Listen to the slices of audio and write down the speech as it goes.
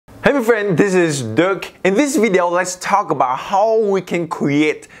Hey my friend, this is Duc. In this video, let's talk about how we can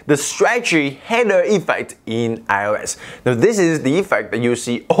create the Stretchy header effect in iOS. Now this is the effect that you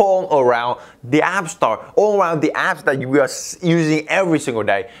see all around the App Store, all around the apps that you are using every single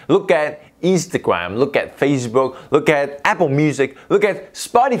day. Look at Instagram, look at Facebook, look at Apple Music, look at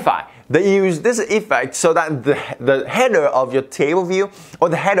Spotify. They use this effect so that the header of your table view or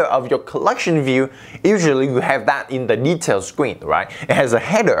the header of your collection view, usually you have that in the detail screen, right? It has a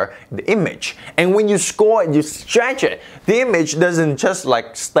header, the image, and when you scroll and you stretch it, the image doesn't just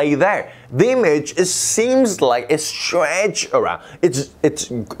like stay there. The image, it seems like it stretched around. It's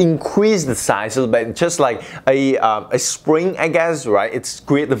increased the size a little bit, just like a spring, I guess, right? It's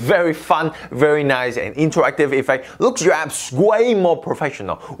created a very fun, very nice and interactive effect. Looks your apps way more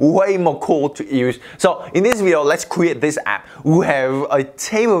professional, way more cool to use. So in this video, let's create this app. We have a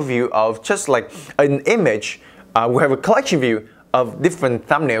table view of just like an image. We have a collection view of different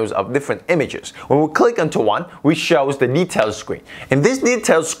thumbnails of different images. When we click onto one, we shows the detail screen. In this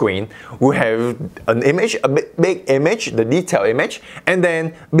detail screen, we have an image, a big image, the detail image, and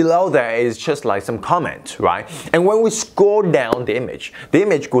then below there is just like some comments, right? And when we scroll down the image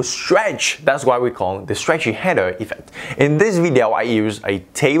will stretch. That's why we call it the stretchy header effect. In this video, I use a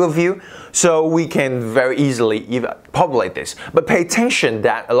table view, so we can very easily populate this. But pay attention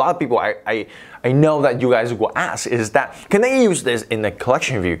that a lot of people I know that you guys will ask is that, can I use this in the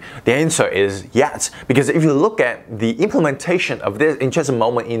collection view? The answer is yes, because if you look at the implementation of this in just a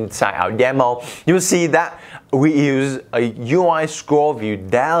moment inside our demo, you'll see that we use a UI scroll view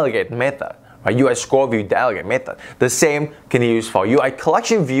delegate method. Right, UI scroll view delegate method. The same can use for UI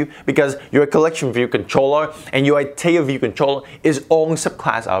collection view because UI collection view controller and UI table view controller is own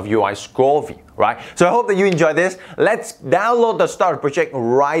subclass of UI scroll view. Right? So I hope that you enjoy this. Let's download the starter project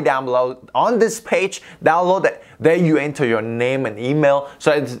right down below on this page. Download it. There you enter your name and email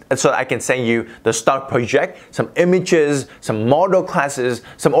so that I can send you the starter project, some images, some model classes,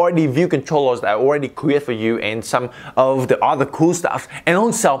 some already view controllers that I already created for you, and some of the other cool stuff. And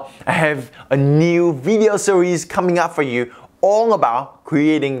also, I have a new video series coming up for you, all about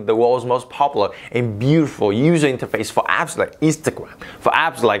creating the world's most popular and beautiful user interface for apps like Instagram, for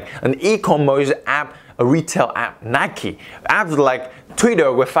apps like an e-commerce app, a retail app, Nike, apps like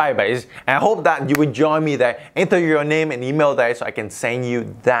Twitter with Firebase. And I hope that you will join me there. Enter your name and email there so I can send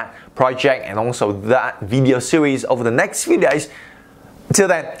you that project and also that video series over the next few days. Till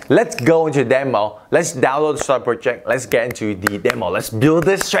then, let's go into the demo. Let's download the starter project. Let's get into the demo. Let's build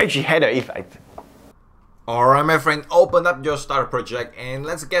this stretchy header effect. Alright my friend, open up your starter project and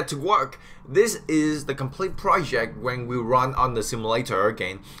let's get to work. This is the complete project when we run on the simulator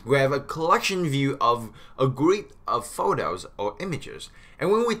again. We have a collection view of a grid of photos or images.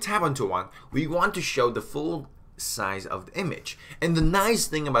 And when we tap onto one, we want to show the full size of the image. And the nice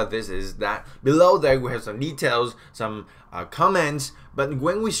thing about this is that below there we have some details, some comments, but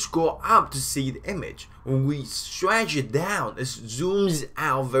when we scroll up to see the image, when we stretch it down, it zooms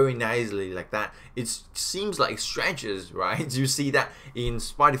out very nicely like that. It seems like stretches, right? You see that in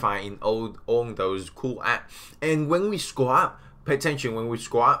Spotify, in all those cool apps. And when we scroll up, pay attention, when we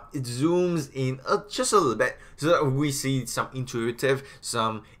scroll up, it zooms in just a little bit so that we see some intuitive,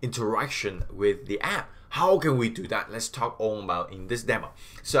 some interaction with the app. How can we do that? Let's talk all about in this demo.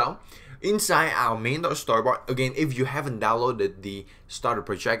 So inside our main.storyboard, again, if you haven't downloaded the starter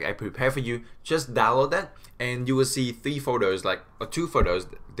project I prepared for you, just download that and you will see three photos, like two photos.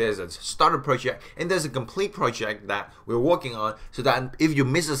 There's a starter project and there's a complete project that we're working on, so that if you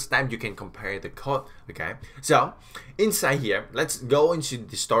miss a step, you can compare the code. Okay, so inside here, let's go into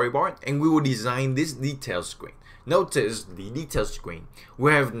the storyboard and we will design this detail screen. Notice the detail screen.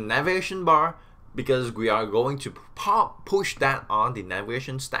 We have navigation bar, because we are going to push that on the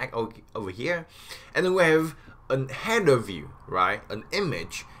navigation stack over here. And then we have a header view, right? An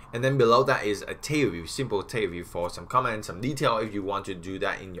image. And then below that is a table view, simple table view for some comments, some detail if you want to do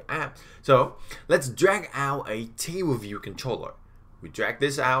that in your app. So let's drag out a table view controller. We drag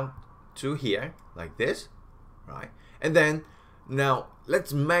this out to here, like this, right? And then now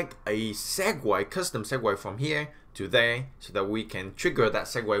let's make a segue, custom segue from here to there, so that we can trigger that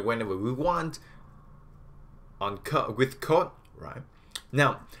segue whenever we want with code, right?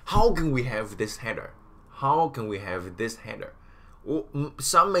 Now, how can we have this header? How can we have this header? Well,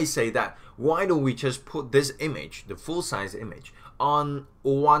 some may say that, why don't we just put this image, the full-size image, on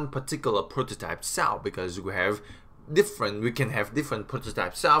one particular prototype cell? Because we can have different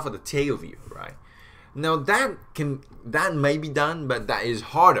prototype cell for the tail view, right? Now that may be done, but that is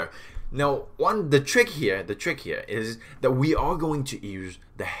harder. Now, the trick here is that we are going to use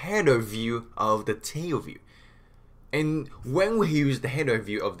the header view of the tail view. And when we use the header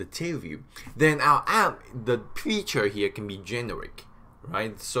view of the table view, then our app, the feature here can be generic,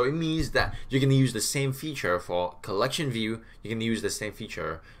 right? So it means that you can use the same feature for collection view, you can use the same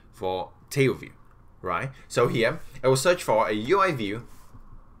feature for table view, right? So here, I will search for a UI view.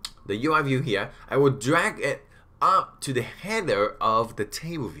 The UI view here, I will drag it up to the header of the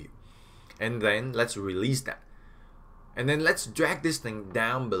table view. And then let's release that. And then let's drag this thing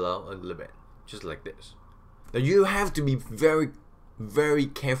down below a little bit, just like this. Now you have to be very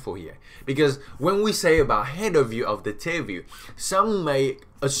careful here, because when we say about header view of the table view, some may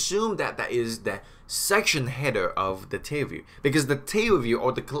assume that that is the section header of the table view, because the table view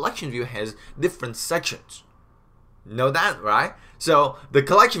or the collection view has different sections. Know that, right? So the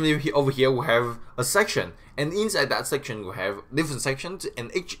collection view over here will have a section, and inside that section will have different sections,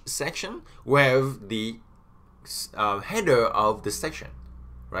 and each section will have the header of the section,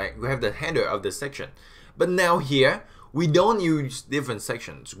 right? We have the header of the section. But now here, we don't use different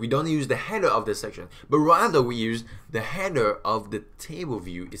sections. We don't use the header of the section, but rather we use the header of the table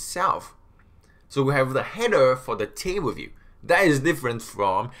view itself. So we have the header for the table view. That is different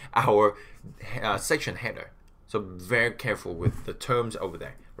from our section header. So very careful with the terms over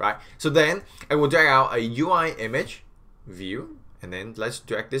there, right? So then I will drag out a UI image view, and then let's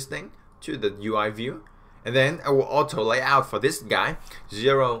drag this thing to the UI view. And then I will auto layout for this guy,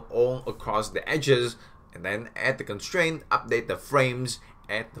 0 all across the edges, and then add the constraint, update the frames,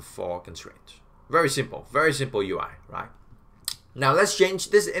 add the for constraint. Very simple UI, right? Now let's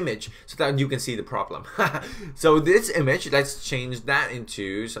change this image so that you can see the problem. So this image, let's change that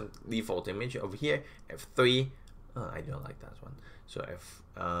into some default image over here, F3. I don't like that one. So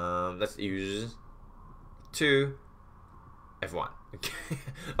let's use 2, F1. Okay.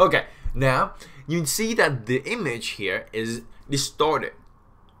 Okay. Now you see that the image here is distorted,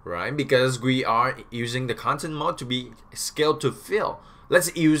 right? Because we are using the content mode to be scaled to fill.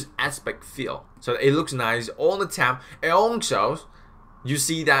 Let's use aspect fill so that it looks nice all the time. And also, you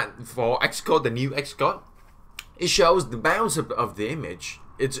see that for Xcode, the new Xcode, it shows the bounds of the image.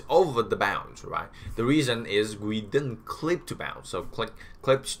 It's over the bounds, right? The reason is we didn't clip to bounds. So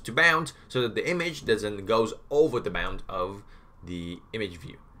clip to bounds so that the image doesn't goes over the bound of the image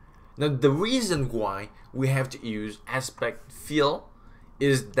view. Now the reason why we have to use aspect fill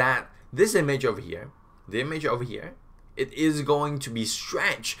is that this image over here, the image over here, it is going to be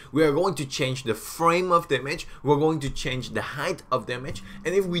stretched. We are going to change the frame of the image. We're going to change the height of the image.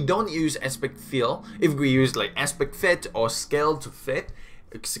 And if we don't use aspect fill, if we use like aspect fit or scale to fill,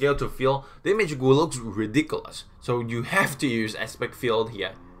 the image will look ridiculous. So you have to use aspect fill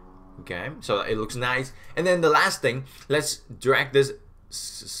here. Okay, so it looks nice. And then the last thing, let's drag this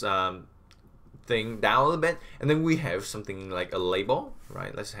thing down a little bit, and then we have something like a label,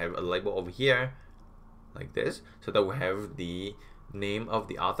 right? Let's have a label over here like this, so that we have the name of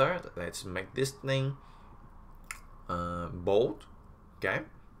the author. Let's make this thing bold, okay?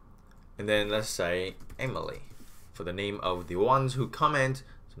 And then let's say Emily for the name of the ones who comment,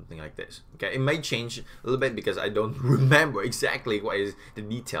 something like this. Okay, it may change a little bit because I don't remember exactly what is the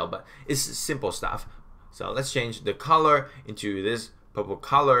detail, but it's simple stuff. So let's change the color into this purple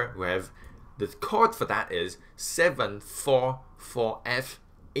color. We have the code for that is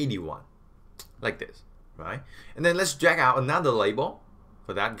 744F81, like this, right? And then let's drag out another label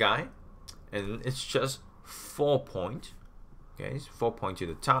for that guy, and it's just 4 point. Okay, it's 4 point to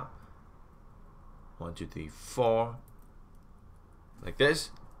the top. 1, 2, 3, 4, like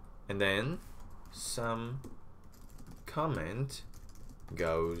this, and then some comment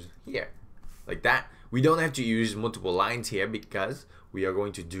goes here, like that. We don't have to use multiple lines here because we are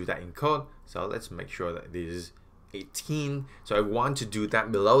going to do that in code. So let's make sure that this is 18. So I want to do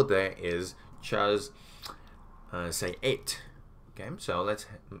that below there is just say 8. Okay, so let's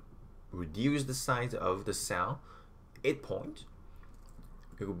reduce the size of the cell, 8 point.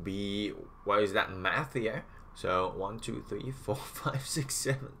 It would be, what is that math here? So 1, 2, 3, 4, 5, 6,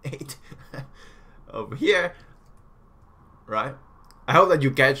 7, 8 over here, right? I hope that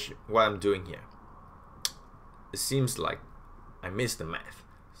you catch what I'm doing here. It seems like I missed the math.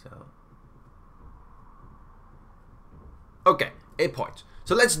 So okay, 8 points.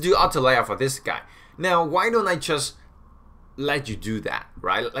 So let's do auto layout for this guy. Now, why don't I just let you do that,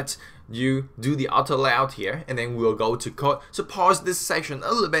 right? Let's you do the auto layout here, and then we'll go to code. So pause this section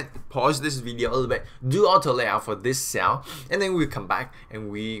a little bit, pause this video a little bit, do auto layout for this cell, and then we'll come back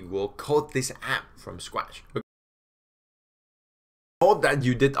and we will code this app from scratch. Okay. Hope that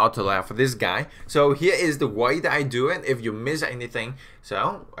you did auto layout for this guy. So here is the way that I do it. If you miss anything,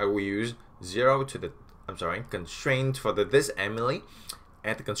 so I will use 0 to the constraint for this Emily,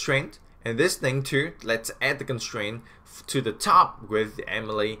 add the constraint, And this thing too, let's add the constraint to the top with the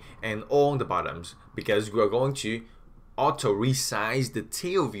Emily and on the bottoms, because we're going to auto resize the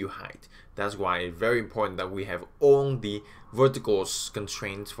tail view height. That's why it's very important that we have on the vertical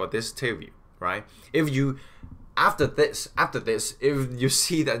constraints for this tail view, right? If you after this, if you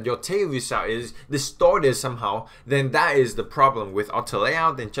see that your tail view style is distorted somehow, then that is the problem with auto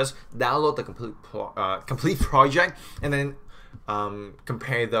layout. Then just download the complete project and then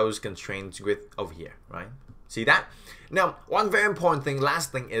compare those constraints with over here, right? See that? Now, one very important thing,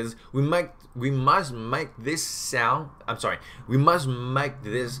 last thing is we must make this cell, we must make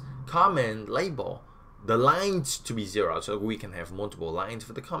this comment label, the lines to be 0, so we can have multiple lines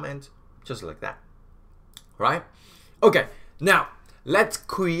for the comment, just like that, right? Okay, now let's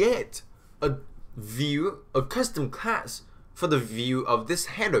create a view, a custom class for the view of this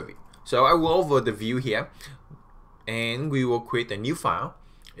header view. So I will over the view here, and we will create a new file.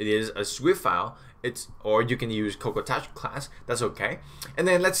 It is a Swift file. Or you can use CocoaTouch class, that's okay. And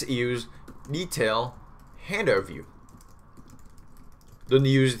then let's use detail header view. Don't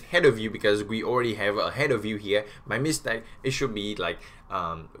use header view because we already have a header view here. My mistake, it should be like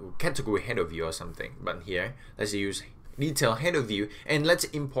category header view or something. But here, let's use detail header view, and let's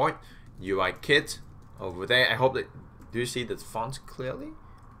import UIKit over there. I hope that, do you see the font clearly?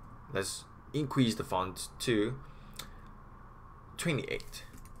 Let's increase the font to 28,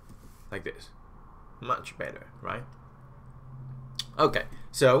 like this. Much better, right? Okay,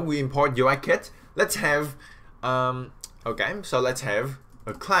 so we import UIKit. Let's have so let's have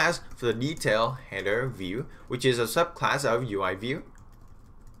a class for the detail header view, which is a subclass of UI view,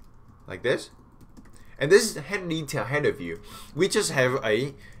 like this. And this is detail header view. We just have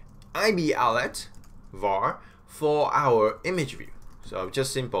a IB outlet var for our image view. So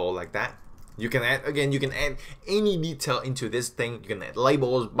just simple like that. You can add, again, you can add any detail into this thing. You can add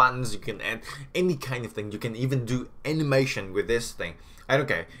labels, buttons, you can add any kind of thing. You can even do animation with this thing. I don't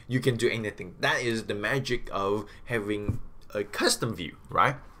care. You can do anything. That is the magic of having a custom view,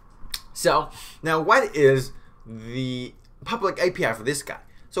 right? So now what is the public API for this guy?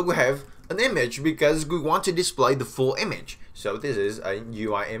 So we have an image because we want to display the full image. So this is a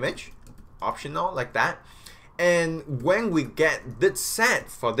UI image, optional like that. And when we get the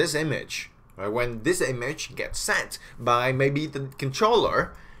set for this image, when this image gets set by maybe the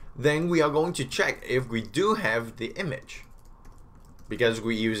controller, then we are going to check if we do have the image, because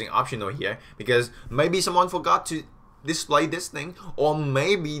we're using optional here, because maybe someone forgot to display this thing, or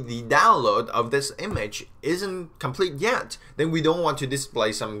maybe the download of this image isn't complete yet, then we don't want to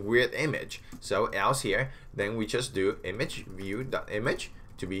display some weird image. So else here, then we just do image view.image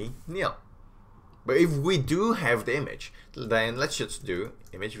to be nil. But if we do have the image, then let's just do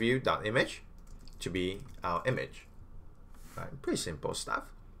image view.image to be our image. Right, pretty simple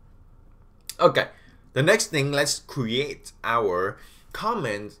stuff. Okay, the next thing, let's create our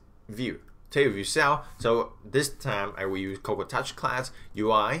comment view, tail view cell. So this time I will use CocoaTouch class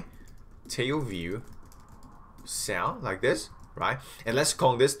UI tail view cell like this, right? And let's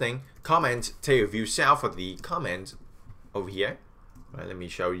call this thing comment tail view cell for the comment over here. Right, let me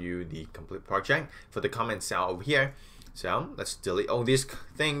show you the complete project for the comment cell over here. So let's delete all this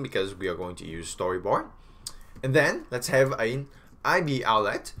thing because we are going to use storyboard. And then let's have an IB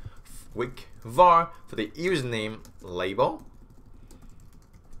outlet with var for the username label,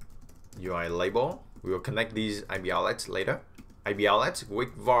 UI label. We will connect these IB outlets later. IB outlets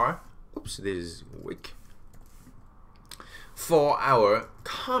with var, oops, this is wick, for our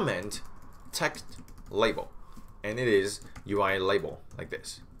comment text label. And it is UI label like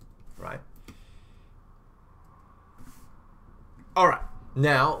this, right? Alright,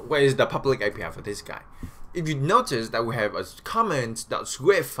 now where is the public API for this guy? If you notice that we have a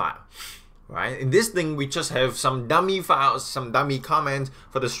comment.swift file, right? In this thing, we just have some dummy files, some dummy comments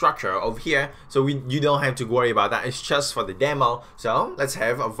for the structure over here. So you don't have to worry about that. It's just for the demo. So let's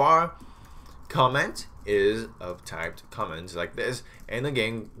have a var comment is of typed comments like this. And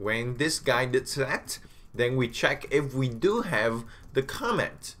again, when this guy did set, then we check if we do have the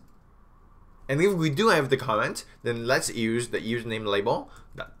comment. And if we do have the comment, then let's use the username label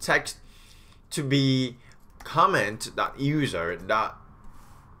text to be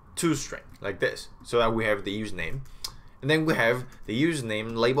comment.user.toString like this, so that we have the username. And then we have the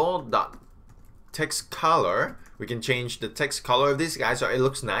username label.text color. We can change the text color of this guy so it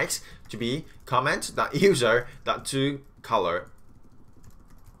looks nice to be comment.user.toColor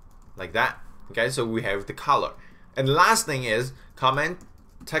like that. Okay, so we have the color. And the last thing is comment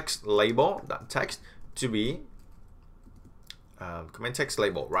text label.text to be comment text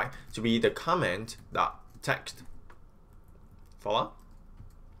label, right? To be the comment.text. Follow?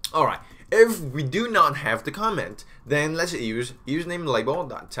 Alright, if we do not have the comment, then let's use username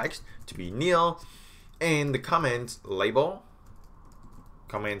label.text to be nil, and the comment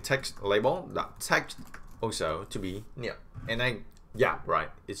text label.text also to be nil. And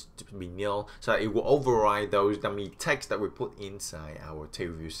it's to be nil, so it will override those dummy text that we put inside our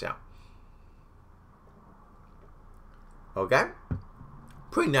table view cell. Okay,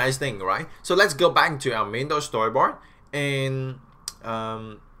 pretty nice thing, right? So let's go back to our main.storyboard and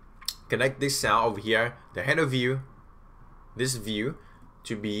connect this cell over here, the header view, this view,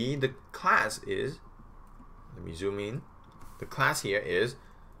 to be the class is, let me zoom in, the class here is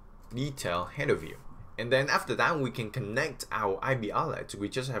detail header view. And then after that, we can connect our IB outlet. We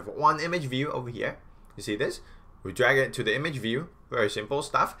just have one image view over here. You see this? We drag it to the image view, very simple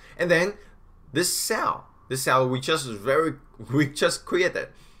stuff. And then this cell we just created.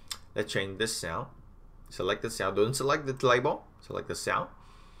 Let's change this cell. Select the cell, don't select the label, select the cell.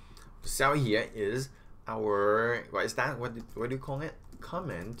 The cell here is our, what is that? What do you call it?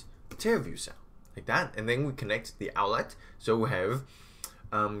 Comment table view cell, like that. And then we connect the outlet. So we have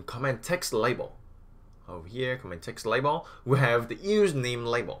comment text label over here. Comment text label. We have the username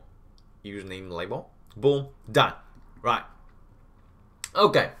label. Boom, done. Right.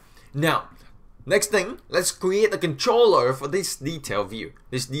 Okay. Now, next thing, let's create a controller for this detail view.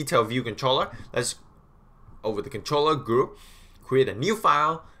 This detail view controller. Let's over the controller group, create a new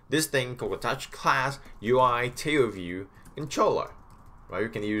file. This thing called attach class UITableView controller. Right, you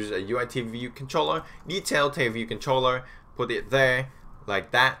can use a UITableView controller, detail table view controller, put it there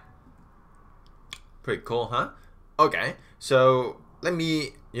like that. Pretty cool, huh? Okay, so let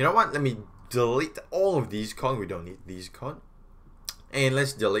me, you know what? Let me delete all of these code. We don't need these code, and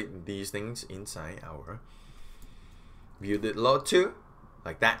let's delete these things inside our view.load2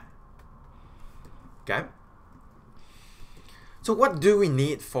 like that. Okay. So what do we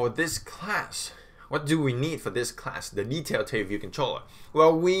need for this class? What do we need for this class, the detail table view controller?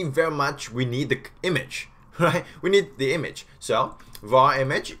 Well, we need the image, right? We need the image. So var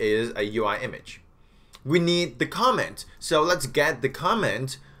image is a UI image. We need the comment. So let's get the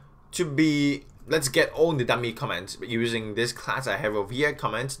comment to be, let's get all the dummy comments using this class I have over here,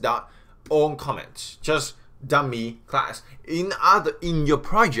 comments.onComments. Just dummy class. In your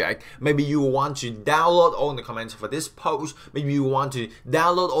project, maybe you want to download all the comments for this post, maybe you want to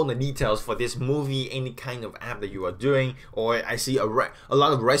download all the details for this movie, any kind of app that you are doing, or I see a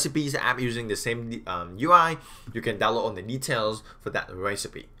lot of recipes app using the same UI. You can download all the details for that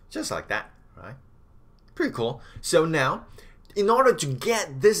recipe, just like that, right? Pretty cool. So now, in order to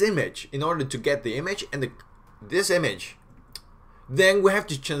get this image, this image, then we have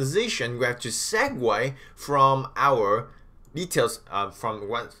to transition, we have to segue from our details, from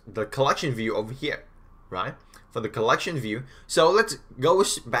the collection view over here, right? For the collection view. So let's go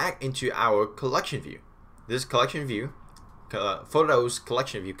back into our collection view. This collection view, photos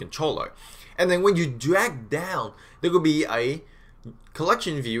collection view controller. And then when you drag down, there will be a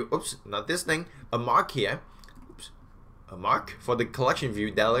collection view, oops, not this thing, a mark here. A mark for the collection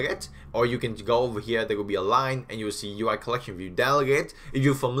view delegate, or you can go over here, there will be a line and you'll see UI collection view delegate. If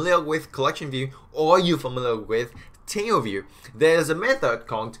you're familiar with collection view or you're familiar with table view, there's a method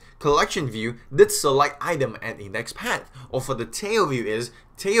called collection view that select item and index path, or for the table view is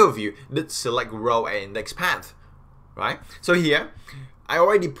table view that select row and index path, right? So here I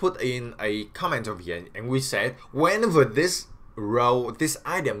already put in a comment over here, and we said whenever this row, this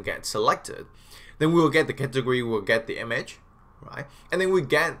item gets selected, then we will get the category, we'll get the image, right? And then we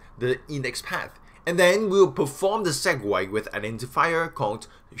get the index path. And then we'll perform the segue with identifier called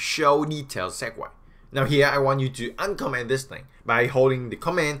show detail segue. Now here I want you to uncomment this thing by holding the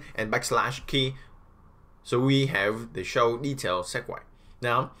command and / key. So we have the show detail segue.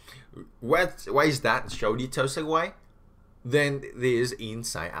 Now, what is that show detail segue? Then this is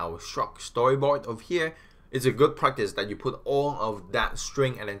inside our struct storyboard over here. It's a good practice that you put all of that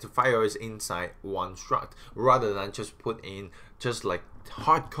string identifiers inside one struct, rather than just put in just like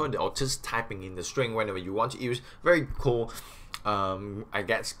hard code or just typing in the string whenever you want to use. Very cool, I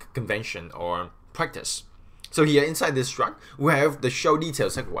guess, convention or practice. So here inside this struct, we have the show detail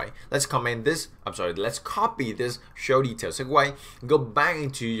segue. Let's comment this, let's copy this show detail segue, go back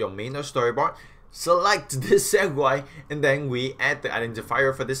into your main.storyboard, select this segue, and then we add the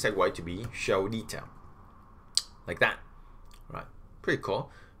identifier for this segue to be show detail. Like that, right? Pretty cool.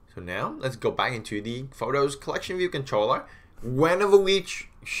 So now let's go back into the photos collection view controller. Whenever we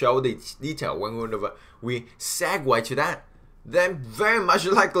show the detail, whenever we segue to that, then very much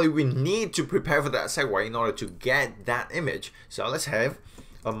likely we need to prepare for that segue in order to get that image. So let's have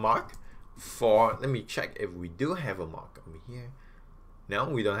a mark for, let me check if we do have a mark over here. No,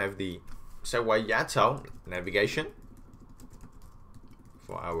 we don't have the segue yet, so navigation.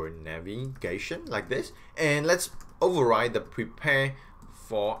 For our navigation like this, and let's override the prepare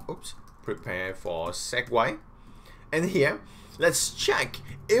for segue, and here let's check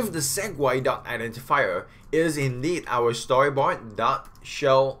if the segue.identifier is indeed our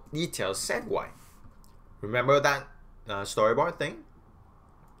storyboard.show detail segue. Remember that storyboard thing?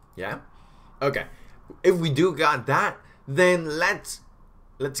 Yeah. Okay. If we do got that, then let's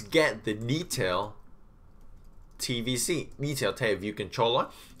get the detail TVC, detail tail view controller,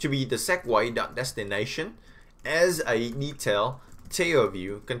 to be the segue.destination as a detail tail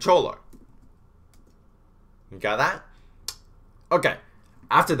view controller. You got that? Okay.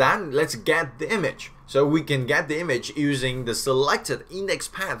 After that, let's get the image. So we can get the image using the selected index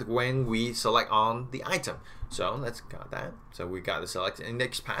path when we select on the item. So let's got that. So we got the selected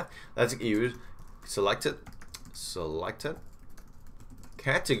index path. Let's use selected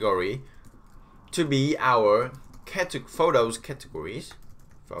category to be our photo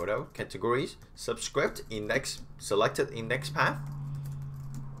categories, subscript index, selected index path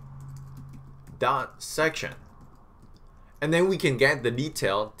dot section, and then we can get the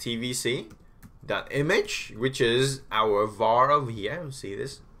detail tvc dot image, which is our var over here. See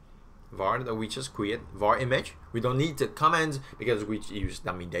this var that we just create, var image. We don't need the comments because we use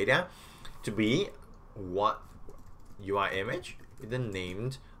dummy data, to be what UI image with the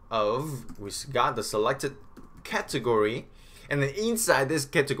name of, we got the selected category, and then inside this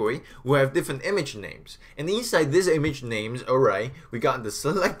category we have different image names, and inside this image names array we got the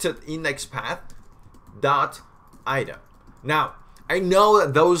selected index path dot item. Now I know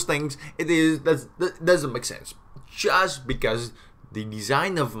that those things that doesn't make sense, just because the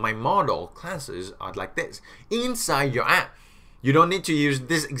design of my model classes are like this. Inside your app you don't need to use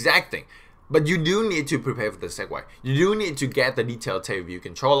this exact thing, but you do need to prepare for the segue. You do need to get the detailed tail view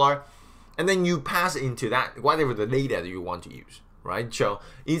controller, and then you pass into that whatever the data that you want to use, right? So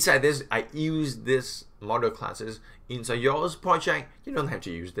inside this, I use this model classes. Inside yours project, you don't have to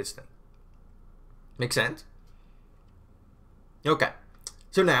use this thing. Make sense? Okay.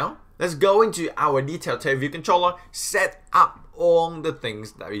 So now let's go into our detailed tail view controller, set up all the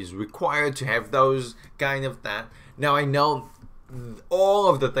things that is required to have those kind of that. Now I know all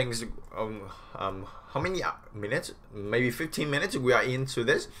of the things. How many minutes? Maybe 15 minutes we are into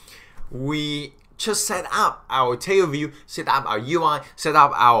this. We just set up our tail view, set up our UI, set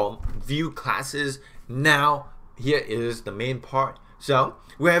up our view classes. Now here is the main part. So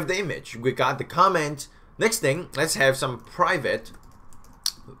we have the image, we got the comment. Next thing, let's have some private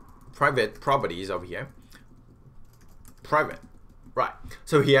properties over here. Private, right?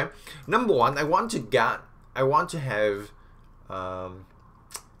 So here, number one, I want to have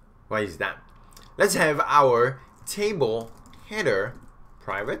what is that? Let's have our table header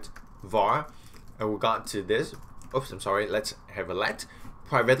private var, and we got to this. Oops, I'm sorry. Let's have a let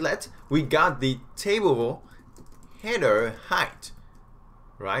private let. We got the table header height,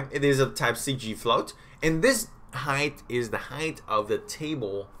 right? It is of type CG float, and this height is the height of the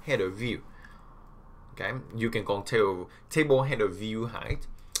table header view. Okay, you can call table header view height.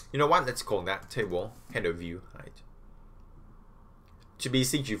 You know what? Let's call that table header view height to be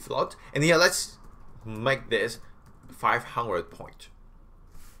CG float, and here let's make this 500 point.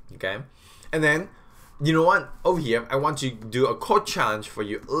 Okay, and then you know what, over here I want to do a code challenge for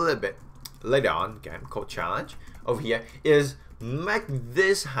you a little bit later on. Okay, code challenge over here is make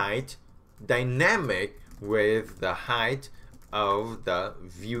this height dynamic with the height of the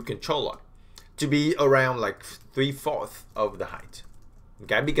view controller to be around like 3/4 of the height.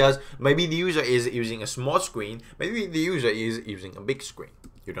 Okay, because maybe the user is using a small screen, maybe the user is using a big screen.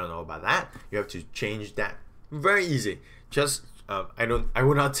 You don't know about that. You have to change that. Very easy. Just I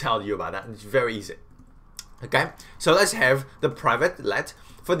will not tell you about that. It's very easy. Okay, so let's have the private let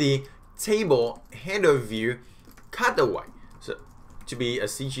for the table header view cutaway. So to be a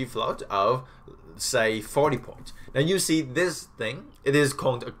CG float of say 40 points. Now you see this thing, it is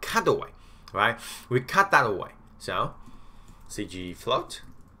called a cutaway, right? We cut that away. So CG float.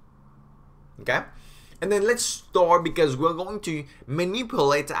 Okay, and then let's store, because we're going to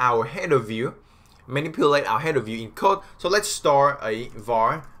manipulate our header view in code. So let's store a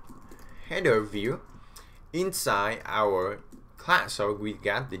var header view inside our class. So we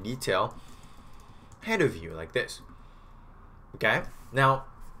got the detail header view like this. Okay, now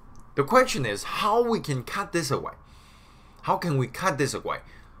the question is how we can cut this away. How can we cut this away?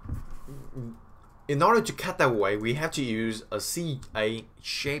 In order to cut that away, we have to use a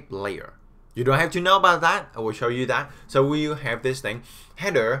shape layer. You don't have to know about that. I will show you that. So we have this thing,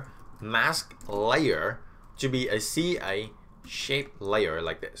 header mask layer, to be a shape layer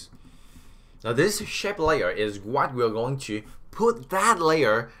like this. Now this shape layer is what we're going to put that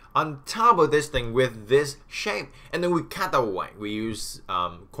layer on top of this thing with this shape, and then we cut that away. We use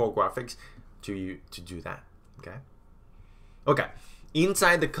core graphics to do that. Okay.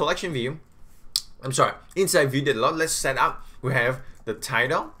 Inside the collection view, inside view data load, let's set up. We have the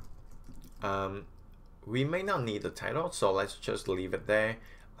title. We may not need the title, so let's just leave it there.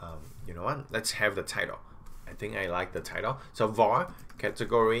 You know what? Let's have the title. I think I like the title. So var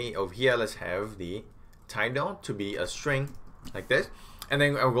category over here, let's have the title to be a string like this. And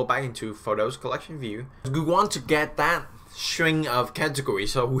then I'll go back into photos collection view. We want to get that string of category,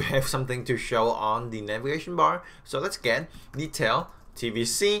 so we have something to show on the navigation bar. So let's get detail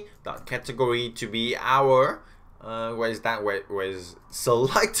tvc.category to be our where is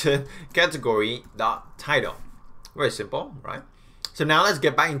selected category dot title. Very simple, right? So now let's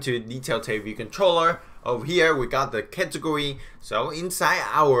get back into detail table view controller. Over here we got the category. So inside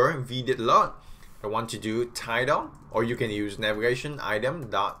our vdidLoad, I want to do title, or you can use navigation item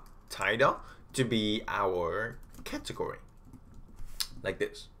dot title to be our category like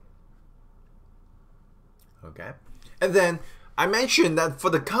this. Okay, and then I mentioned that for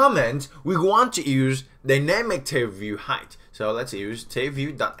the comments we want to use dynamic table view height. So let's use table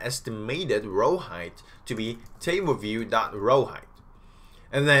view dot estimated row height to be table view dot row height.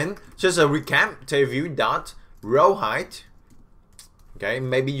 And then just a recap, table view dot row height. Okay,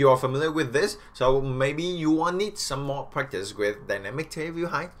 maybe you are familiar with this, so maybe you will need some more practice with dynamic table view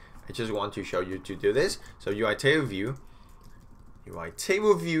height. I just want to show you to do this. So UITableView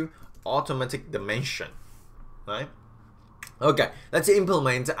automatic dimension, right? Okay, let's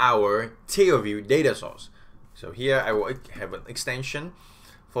implement our table view data source. So here I will have an extension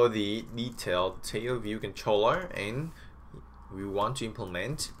for the detailed table view controller, and we want to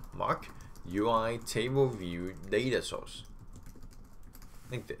implement mark UITableView data source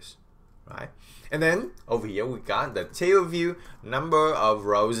like this, right? And then over here we got the table view number of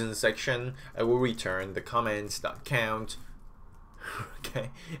rows in section. I will return the comments.count.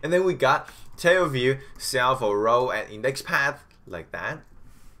 Okay, and then we got table view cell for row at index path like that.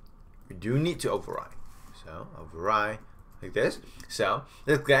 We do need to override, so override like this. So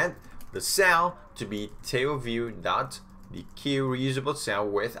let's get the cell to be table view dot the key reusable cell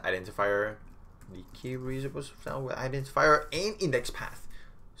with identifier, and index path.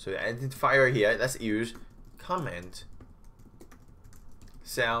 So the identifier here, let's use comment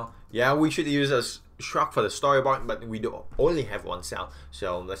cell. Yeah, we should use a struct for the storyboard, but we do only have one cell,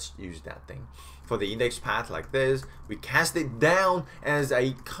 so let's use that thing. For the index path like this, we cast it down as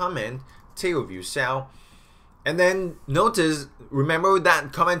a comment table view cell. And then notice, remember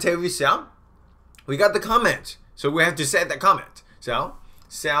that comment table view cell? We got the comment, so we have to set the comment. So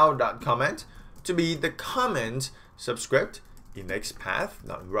cell.comment to be the comment subscript index path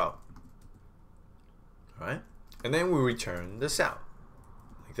not row. Right? And then we return the cell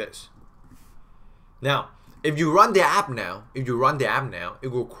like this. Now, if you run the app now, it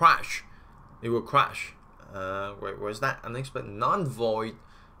will crash. It will crash. Where's that? Unexpected non-void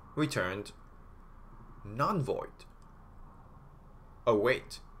returned. Non-void. Oh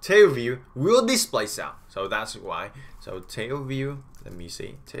wait, table view will display cell. So that's why. So table view. Let me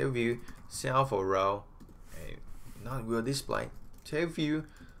see. Table view cell for row. Not will display. Table view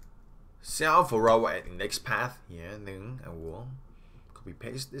cell for row at index path. Yeah, and then I will copy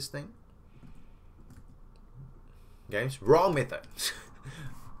paste this thing. Games wrong method.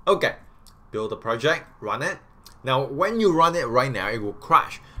 Okay, build a project, run it. Now when you run it right now, it will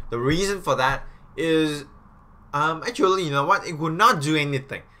crash. The reason for that is actually, you know what, it will not do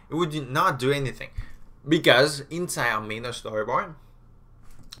anything. It would not do anything because inside our main storyboard.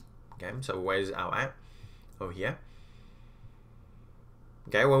 Okay, so where's our app? Over here.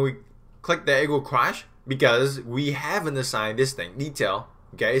 Okay, when we click there, it will crash because we haven't assigned this thing detail.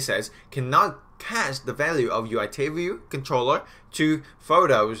 Okay, it says cannot cast the value of UITableView controller to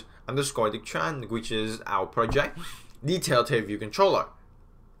photos underscore Duc Tran, which is our project detail table view controller.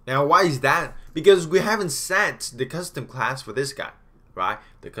 Now why is that? Because we haven't set the custom class for this guy, right?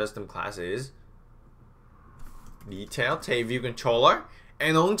 The custom class is detail table view controller,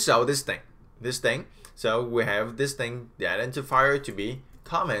 and also this thing. So we have this thing, the identifier to be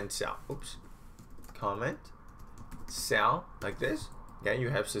comment cell. Oops, comment cell like this. Okay, you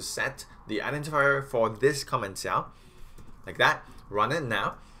have to set the identifier for this comment cell like that. Run it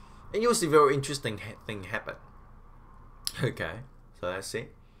now, and you'll see very interesting thing happen. Okay, so let's see.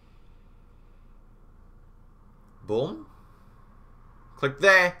 Boom. Click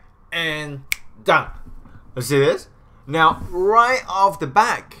there and done. Let's see this. Now, right off the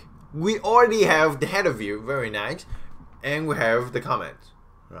back, we already have the header view. Very nice. and we have the comments,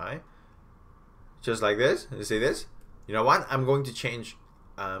 right? Just like this. You see this? You know what? I'm going to change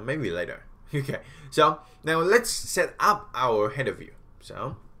maybe later. Okay, so now let's set up our header view.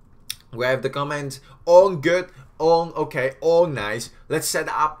 So we have the comments, all good, all okay, all nice. Let's set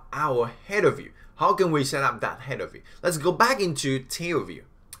up our header view. How can we set up that header view? Let's go back into tail view.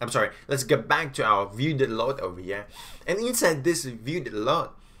 I'm sorry, let's get back to our view.load over here. And inside this view.load,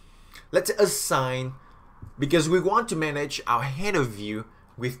 let's assign, because we want to manage our header view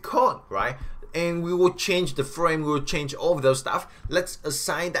with code, right? And we will change the frame, we will change all of those stuff. Let's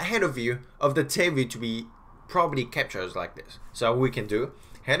assign the header view of the tail view to be property captures like this. So we can do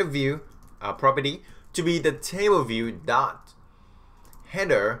header view property to be the table view dot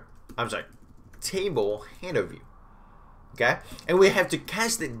header, table header view. Okay, and we have to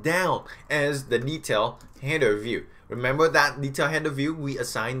cast it down as the detail header view. Remember that detail header view, we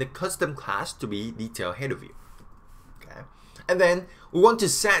assign the custom class to be detail header view. Okay, and then we want to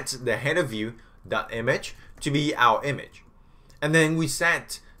set the header view dot image to be our image, and then we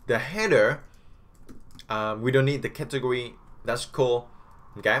set the header. We don't need the category. That's cool.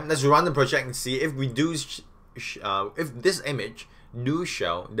 Okay, let's run the project and see if we do if this image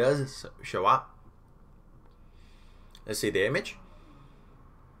does show up. Let's see the image.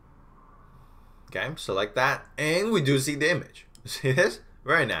 Okay, select that, and we do see the image. See this?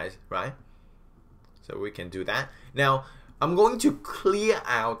 Very nice, right? So we can do that. Now I'm going to clear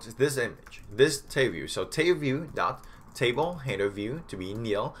out this image, this table view. So table view dot table header view to be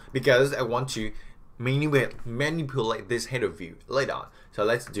nil, because I want to manipulate this header view later on. So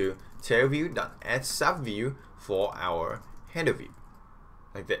let's do table view dot add subview for our header view,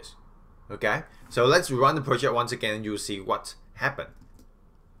 like this. Okay, so let's run the project once again and you'll see what happened.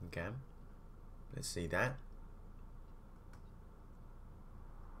 Okay, let's see that.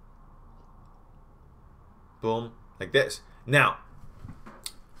 Boom, like this. Now,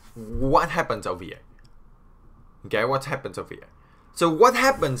 what happens over here? Okay, what happens over here? So what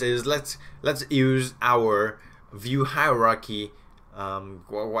happens is, let's use our view hierarchy,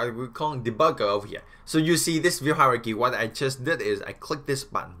 what we call debugger over here. So you see this view hierarchy, what I just did is I click this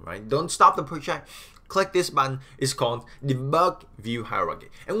button, right? Don't stop the project, click this button. It's called debug view hierarchy.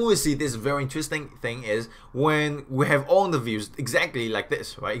 And we will see this very interesting thing is when we have all the views exactly like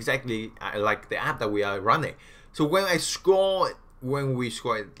this, right? Exactly like the app that we are running. So when we scroll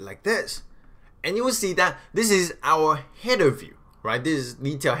it like this, and you will see that this is our header view, right? This is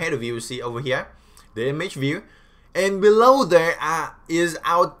detail header view. You see over here, the image view, and below there is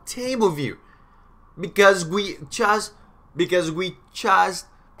our table view, because we just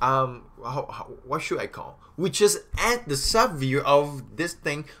what should I call? We just add the sub view of this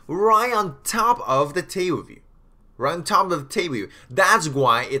thing right on top of the table view, right on top of the table view. That's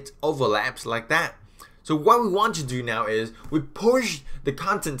why it overlaps like that. So what we want to do now is we push the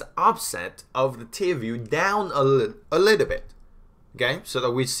content offset of the table view down a little bit. Okay, so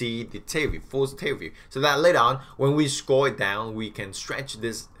that we see the table view, full table view, so that later on when we scroll it down, we can stretch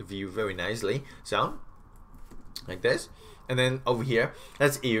this view very nicely. So like this, and then over here,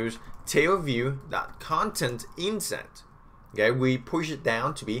 let's use table view dot content inset. Okay, we push it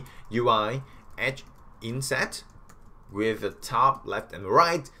down to be UI edge inset with the top left and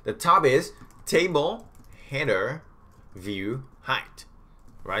right. The top is table header view height,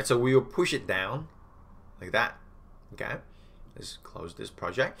 right? So we will push it down like that. Okay. Let's close this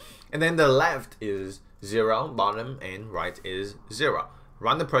project, and then the left is 0, bottom, and right is 0.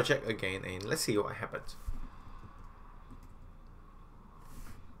 Run the project again, and let's see what happens.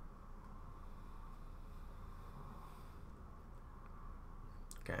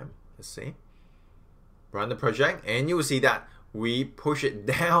 Okay, let's see. Run the project, and you will see that we push it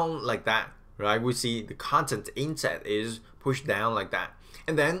down like that, right? We see the content inset is pushed down like that,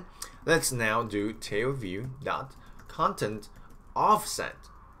 and then let's now do tail view dot content offset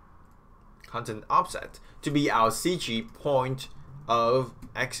to be our CG point of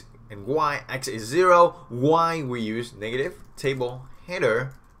X and Y. X is 0, Y we use negative, table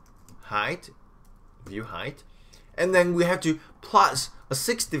header height, view height, and then we have to plus a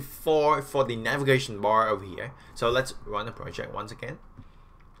 64 for the navigation bar over here. So let's run the project once again.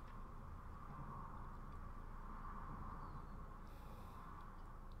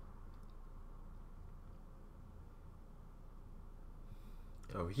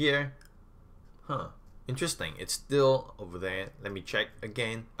 Over here, interesting, it's still over there. Let me check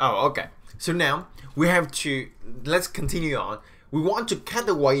again. Oh, okay, so now we have to, let's continue on. We want to cut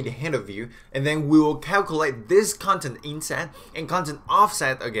away the header view, and then we will calculate this content inset and content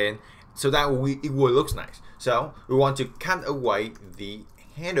offset again, so that it will look nice. So we want to cut away the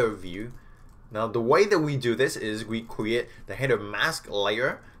header view Now the way that we do this is we create the header mask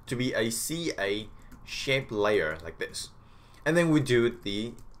layer to be a CA shape layer like this, and then we do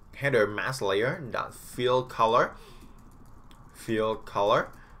the header mask layer dot fill color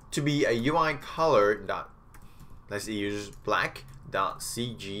to be a UI color dot, let's use black dot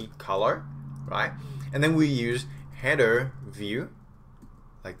CG color, right? And then we use header view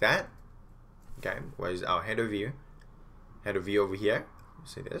like that. Okay, where is our header view? Header view over here. You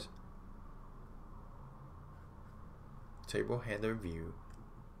see this? Table header view.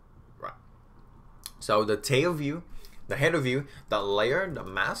 Right. So the tail view, the header view, the layer, the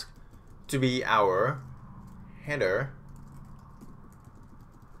mask to be our header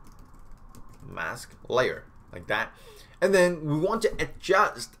mask layer like that. And then we want to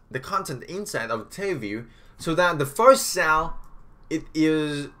adjust the content inside of the tail view so that the first cell it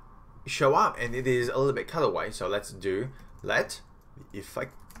is show up and it is a little bit cut away. So let's do let the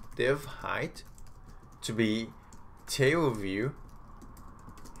effective height to be tail view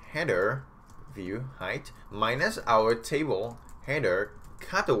header view height minus our table header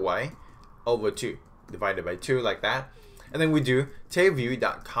cutaway over 2 divided by 2 like that. And then we do tail view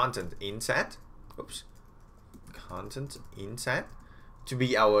dot content inset, content inset to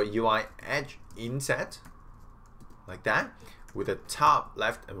be our UI edge inset like that, with the top,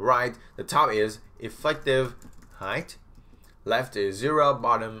 left, and right. The top is effective height, left is 0,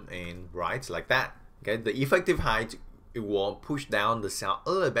 bottom, and right like that. Okay, the effective height, it will push down the cell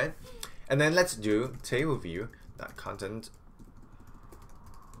a little bit. And then let's do table view dot content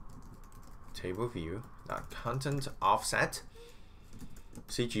offset.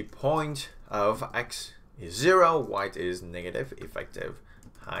 CG point of X is 0, white is negative, effective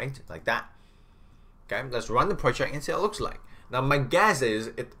height like that. Okay, let's run the project and see how it looks like. Now my guess is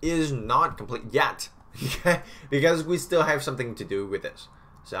it is not complete yet, okay, because we still have something to do with this.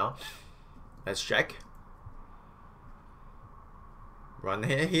 So let's check. Run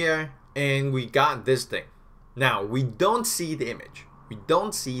here, and we got this thing. Now we don't see the image.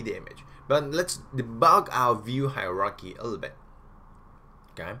 But let's debug our view hierarchy a little bit.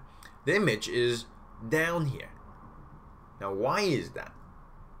 Okay, the image is down here. Now why is that?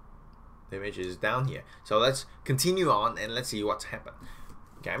 The image is down here. So let's continue on and let's see what's happened.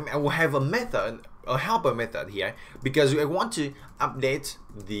 Okay, I will have a method, a helper method here, because I want to update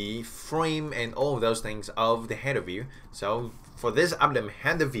the frame and all of those things of the header view. So for this update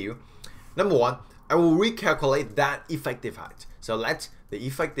header view, number one, I will recalculate that effective height. So let's the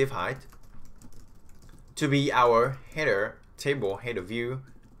effective height to be our header table header view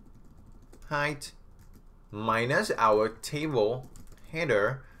height minus our table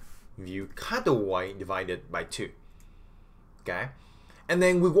header view cutaway divided by 2. Okay, and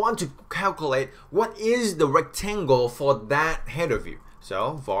then we want to calculate what is the rectangle for that header view.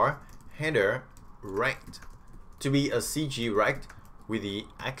 So for header rect to be a CG rect with the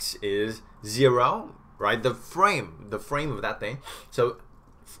X is 0, right? The frame of that thing. So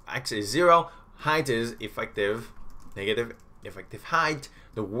X is 0, height is effective negative effective height.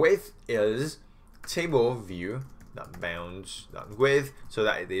 The width is table view dot bounds dot width, so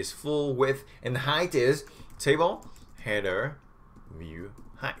that it is full width, and the height is table header view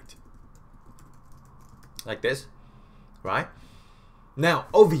height like this, right? Now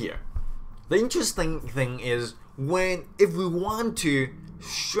over here, the interesting thing is if we want to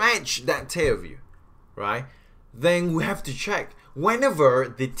stretch that tail view, right, then we have to check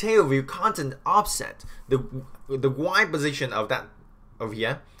whenever the tail view content offset, the Y position of that over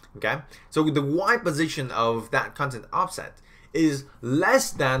here. Okay, so the Y position of that content offset is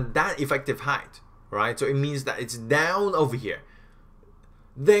less than that effective height, right? So it means that it's down over here.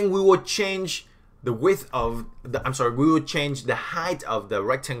 Then we will change the width of the, we will change the height of the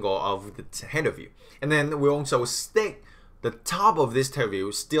rectangle of the header view. And then we also stick the top of this tail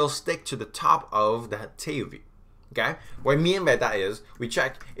view, still stick to the top of the tail view. Okay, what I mean by that is we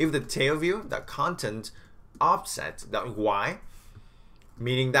check if the tail view, the content offset, that Y,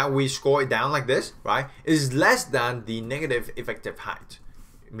 meaning that we score it down like this, right, is less than the negative effective height,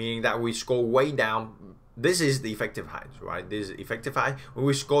 meaning that we score way down. This is the effective height, right? This is effective height. When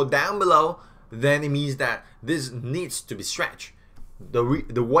we scroll down below, then it means that this needs to be stretched.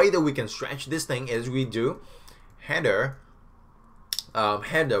 The way that we can stretch this thing is we do header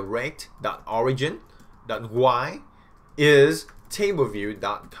rect dot origin dot Y is table view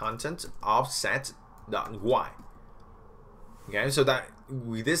dot content offset dot Y. Okay, so that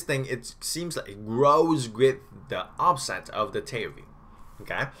with this thing, it seems like it grows with the offset of the tail view.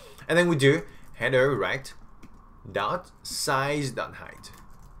 Okay, and then we do header rect dot size dot height.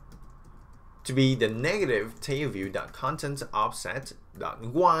 to be the negative TableView.content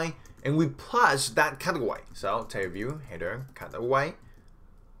offset.y, and we plus that cutaway. So TableView header cutaway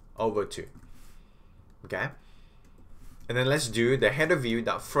over 2. Okay, and then let's do the header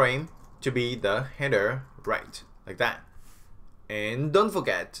view.frame to be the header right, like that. And don't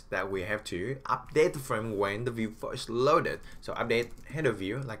forget that we have to update the frame when the view first loaded. So update header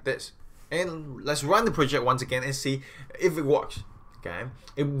view like this. And let's run the project once again and see if it works. Okay,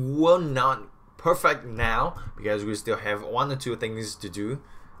 it will not perfect now because we still have 1 or 2 things to do.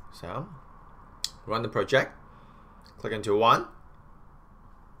 So run the project, click into 1.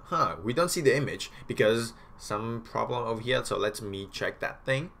 We don't see the image because some problem over here. So let me check that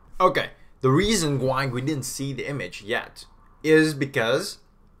thing. Okay, the reason why we didn't see the image yet is because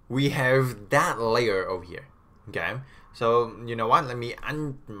we have that layer over here. Okay, so you know what, let me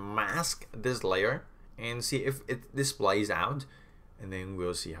unmask this layer and see if it displays out, and then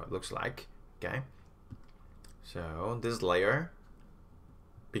we'll see how it looks like. Okay, so this layer,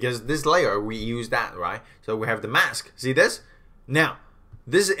 because this layer we use that, right? So we have the mask, see this? Now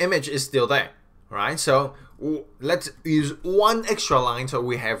this image is still there, right? So let's use 1 extra line so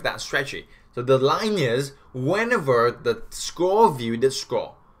we have that stretchy. So the line is whenever the scroll view did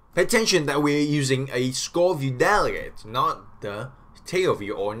scroll. Pay attention that we're using a scroll view delegate, not the tail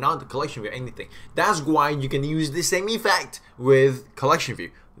view or not the collection view, anything. That's why you can use the same effect with collection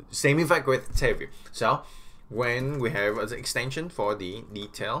view, same effect with tail view. So when we have an extension for the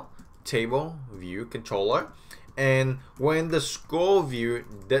detail table view controller, and when the scroll view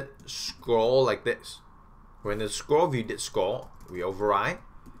did scroll like this, when the scroll view did scroll, we override,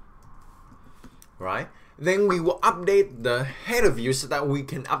 right? Then we will update the header view so that we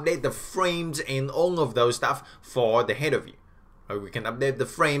can update the frames and all of those stuff for the header view. We can update the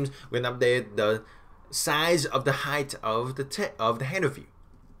frames, we can update the size of the height of the header view.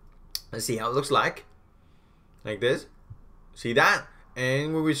 Let's see how it looks like this. See that?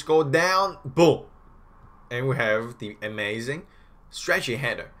 And when we scroll down, boom, and we have the amazing stretchy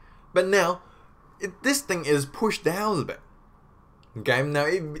header. But now this thing is pushed down a little bit. Okay, now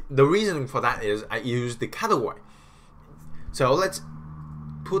the reason for that is I use the cutaway. So let's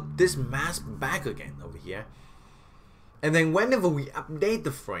put this mask back again over here. And then whenever we update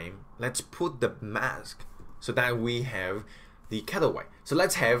the frame, let's put the mask so that we have the cutaway. So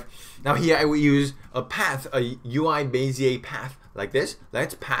let's have, now here I will use a path, a UI Bezier path like this.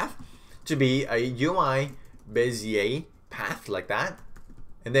 Let's path to be a UI Bezier path like that.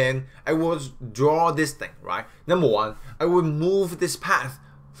 And then I will draw this thing, right? Number 1, I will move this path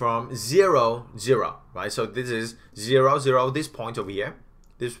from 0, 0, right? So this is 0, 0, this point over here,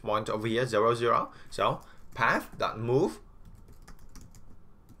 0, 0. So path.move,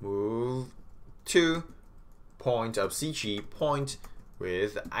 move to point of CG, point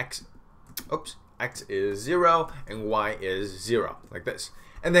with x, x is 0 and y is 0, like this.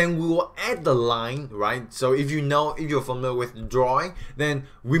 And then we will add the line, right? So if you're familiar with drawing, then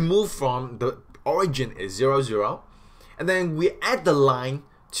we move from the origin is 0, 0, and then we add the line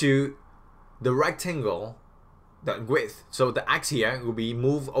to the rectangle, the width. So the x here will be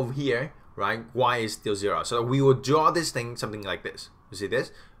moved over here, right? Y is still 0. So we will draw this thing something like this. You see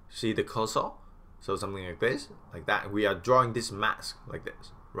this? See the cursor? So something like this, like that. We are drawing this mask like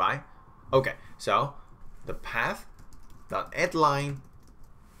this, right? Okay, so the path dot add line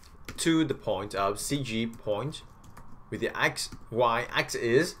to the point of CG point with the x, y, x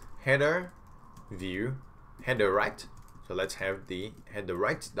is header view, header right. So let's have the header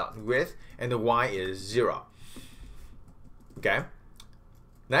right dot width, and the y is 0. Okay.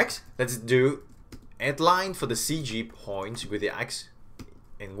 Next, let's do add line for the CG point with the x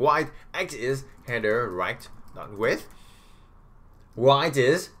and y. X is header right dot width. Y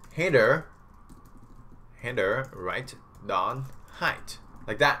is header right dot height,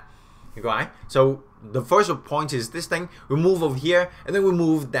 like that. Okay, so the first point is this thing, we move over here, and then we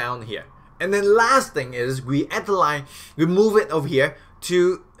move down here. And then last thing is we add the line, we move it over here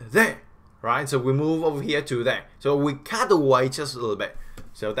to there, right? So we move over here to there. So we cut away just a little bit.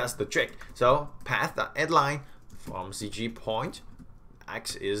 So that's the trick. So path.add line from CG point,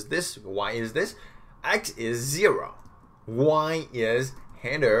 x is this, y is this, x is 0, y is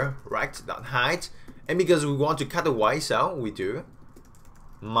header right.height, and because we want to cut away, so we do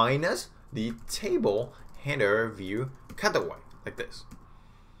minus the table header view cutaway like this,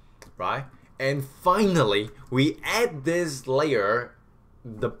 right? And finally we add this layer,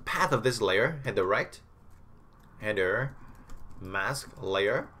 the path of this layer, header right, header mask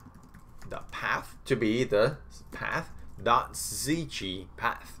layer, the path to be the path dot CG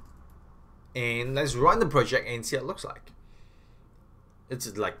path. And let's run the project and see what it looks like.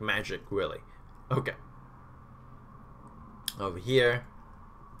 It's like magic, really. Okay. Over here.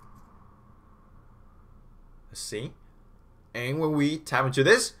 Let's see. And when we tap into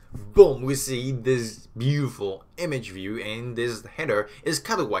this, boom, we see this beautiful image view, and this header is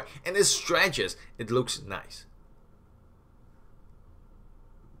cutaway and it stretches. It looks nice.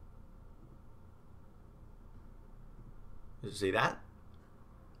 You see that?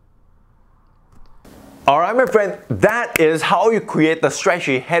 Alright my friend, that is how you create the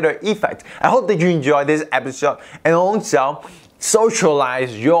stretchy header effect. I hope that you enjoyed this episode and also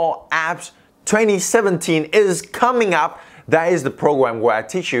socialize your apps 2017 is coming up. That is the program where I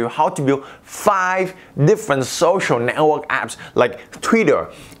teach you how to build 5 different social network apps like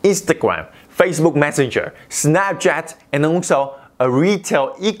Twitter, Instagram, Facebook Messenger, Snapchat, and also a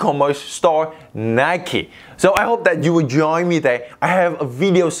retail e-commerce store, Nike. So I hope that you will join me there. I have a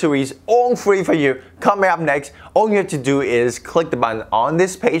video series all free for you coming up next. All you have to do is click the button on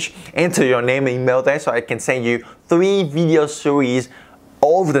this page, enter your name and email there so I can send you 3 video series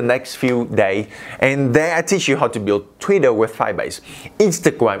over the next few days, and there I teach you how to build Twitter with Firebase,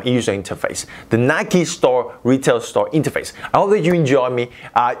 Instagram user interface, the Nike store retail store interface. I hope that you enjoy me.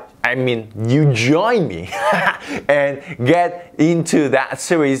 You join me and get into that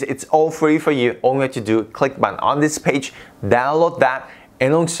series. It's all free for you. All you have to do, click the button on this page, download that,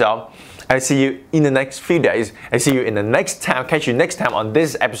 and also I see you in the next few days. I see you in the next time. Catch you next time on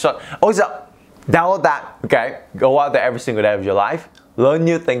this episode. Also, download that. Okay, go out there every single day of your life. Learn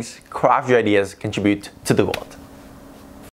new things, craft your ideas, contribute to the world.